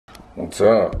What's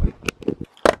up?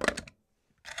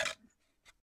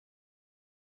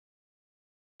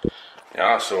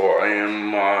 Yeah, so I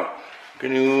am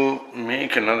gonna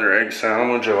make another egg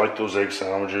sandwich. I like those egg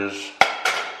sandwiches.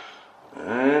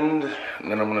 And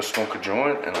then I'm gonna smoke a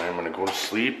joint and I'm gonna go to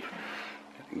sleep.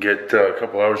 Get a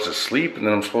couple hours of sleep, and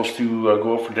then I'm supposed to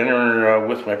go out for dinner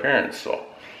with my parents, so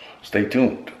stay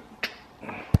tuned.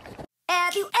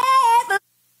 Have you ever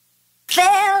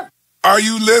felt? Are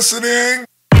you listening?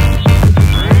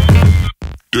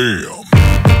 Damn.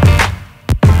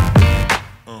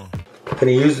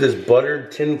 Gonna use this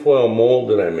buttered tinfoil mold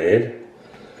that I made.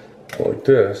 Like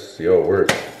this, see how it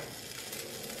works.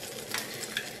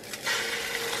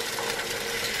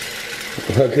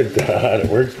 Look at that, it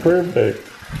works perfect.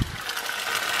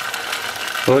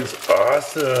 Looks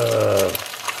awesome.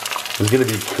 It's gonna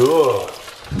be cool.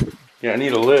 Yeah, I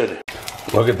need a lid.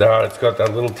 Look at that, it's got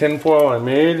that little tinfoil I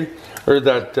made, or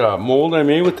that mold I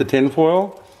made with the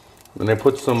tinfoil. And I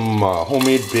put some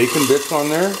homemade bacon bits on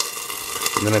there.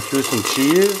 And then I threw some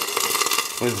cheese.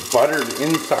 And it's buttered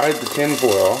inside the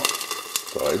tinfoil.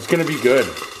 So it's gonna be good.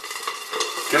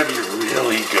 It's gonna be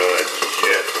really good.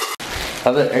 Shit.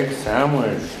 How the egg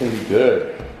sandwich is gonna be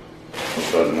good.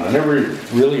 But I never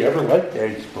really ever liked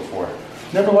eggs before.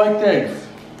 Never liked eggs.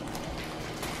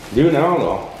 Do now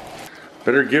though.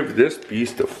 Better give this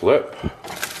beast a flip.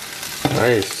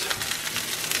 Nice.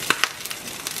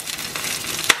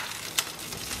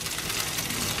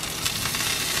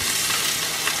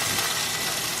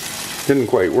 Didn't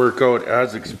quite work out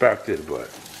as expected, but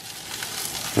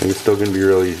I think it's still gonna be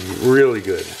really, really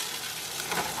good.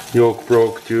 Yolk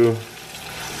broke too.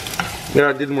 Yeah,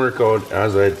 it didn't work out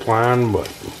as I had planned, but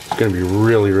it's gonna be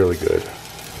really, really good.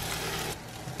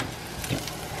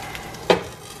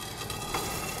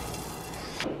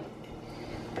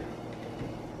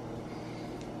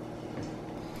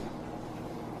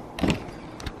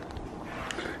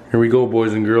 Here we go,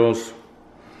 boys and girls.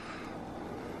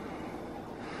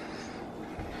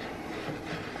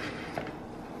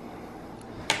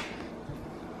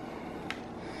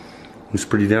 It's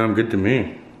pretty damn good to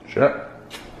me. Shit.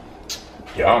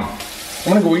 Yum.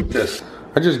 I'm gonna go eat this.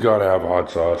 I just gotta have hot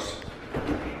sauce.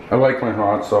 I like my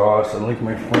hot sauce. I like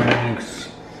my Franks.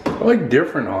 I like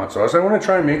different hot sauce. I want to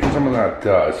try making some of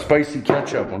that spicy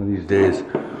ketchup one of these days.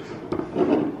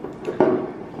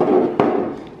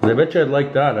 I bet you I'd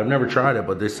like that. I've never tried it,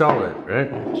 but they sell it,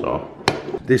 right? So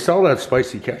they sell that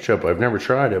spicy ketchup. I've never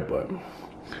tried it, but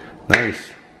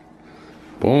nice.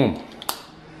 Boom.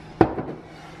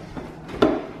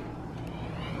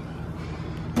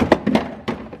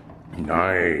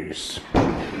 Nice.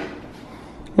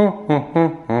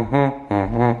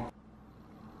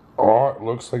 Oh, it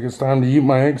looks like it's time to eat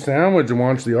my egg sandwich and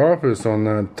watch The Office on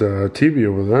that TV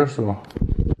over there, so.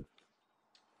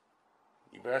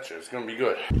 You betcha, it's gonna be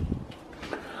good.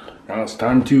 Now it's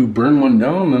time to burn one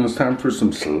down, then it's time for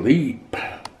some sleep.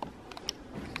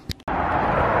 So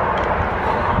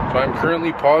I'm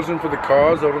currently pausing for the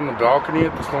cause out on the balcony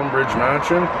at the Stonebridge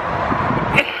Mansion.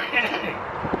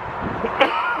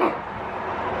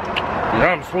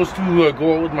 Yeah, I'm supposed to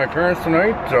go out with my parents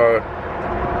tonight.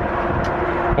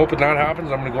 Hoping that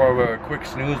happens. I'm gonna go have a quick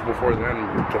snooze before then.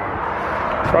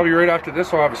 But, probably right after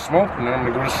this I'll have a smoke and then I'm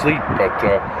gonna go to sleep. But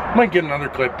I might get another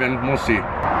clip in. We'll see.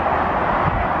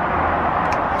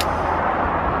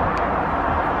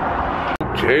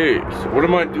 Okay, so what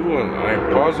am I doing?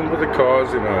 I'm pausing for the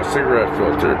cause in a cigarette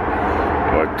filter.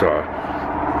 But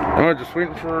I'm just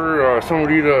waiting for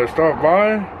somebody to stop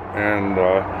by. And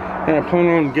I plan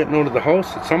on getting out of the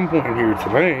house at some point here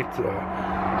tonight.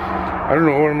 I don't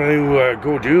know what I'm going to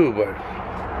go do, but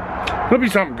it'll be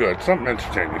something good, something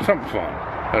entertaining, something fun.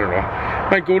 I don't know.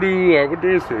 Might go to, what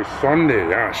day is today?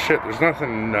 Sunday. Ah, shit, there's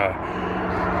nothing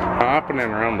happening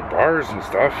around the bars and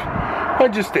stuff.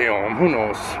 I'd just stay home. Who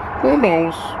knows? Who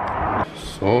knows?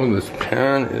 So this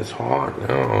pan is hot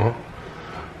now.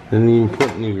 Didn't even put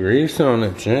any grease on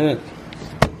it yet.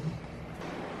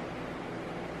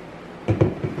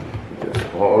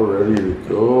 All ready to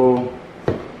go.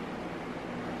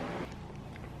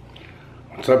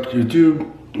 What's up, YouTube?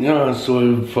 Yeah, so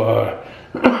I've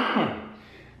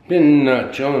been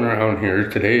chilling around here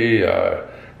today.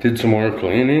 Did some more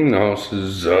cleaning. The house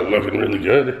is looking really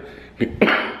good.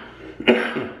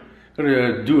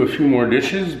 Gotta do a few more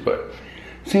dishes, but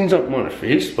seen something on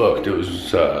Facebook that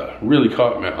was really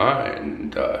caught my eye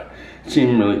and it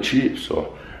seemed really cheap,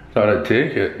 so thought I'd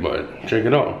take it. But check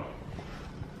it out.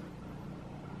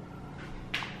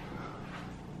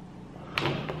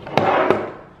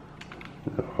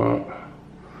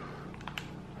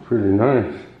 Pretty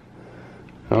nice.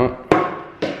 Huh?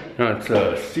 That's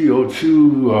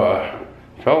CO2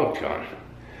 pellet gun.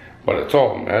 But it's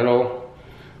all metal.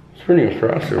 It's pretty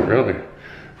impressive, really.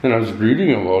 And I was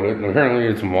reading about it, and apparently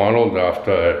it's modeled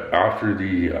after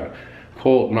the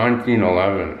Colt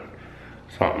 1911.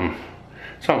 Something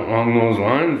along those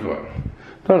lines, but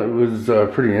I thought it was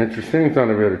pretty interesting. Thought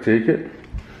I better take it.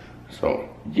 So,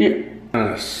 yeah.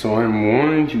 So I'm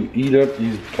wanting to eat up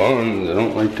these buns. I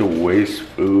don't like to waste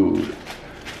food.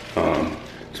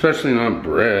 Especially not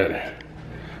bread.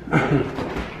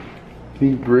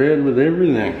 Eat bread with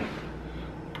everything.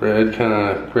 Bread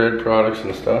products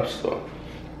and stuff, so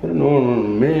I don't know what I'm gonna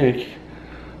make.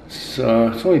 It's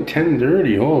only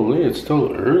 10:30, holy, it's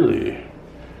still early.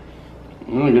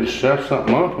 I'm gonna get to chef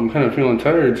something up. I'm kind of feeling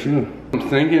tired too. I'm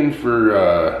thinking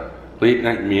for late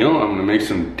night meal, I'm gonna make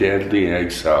some deadly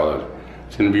egg salad.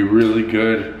 It's gonna be really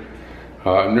good.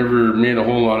 I've never made a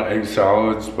whole lot of egg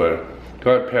salads, but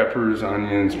got peppers,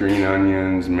 onions, green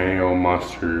onions, mayo,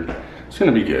 mustard. It's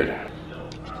gonna be good.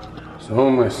 So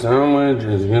my sandwich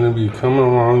is gonna be coming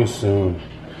along soon.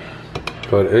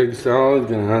 Got egg salad,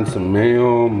 gonna add some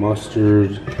mayo,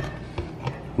 mustard,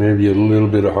 maybe a little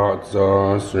bit of hot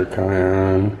sauce or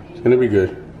cayenne. It's gonna be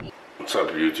good. What's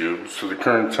up, YouTube? So the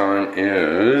current time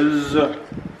is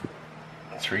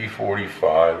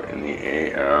 3:45 in the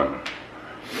AM.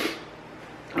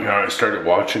 I started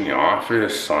watching The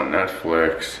Office on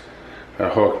Netflix. I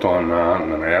hooked on that,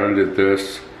 and then I edited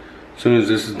this. As soon as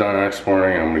this is done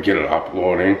exporting, I'm gonna get it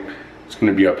uploading. It's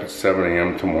gonna be up at 7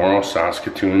 AM tomorrow,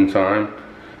 Saskatoon time.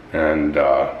 And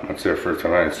that's it for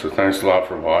tonight. So thanks a lot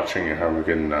for watching, and have a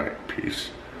good night.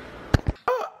 Peace.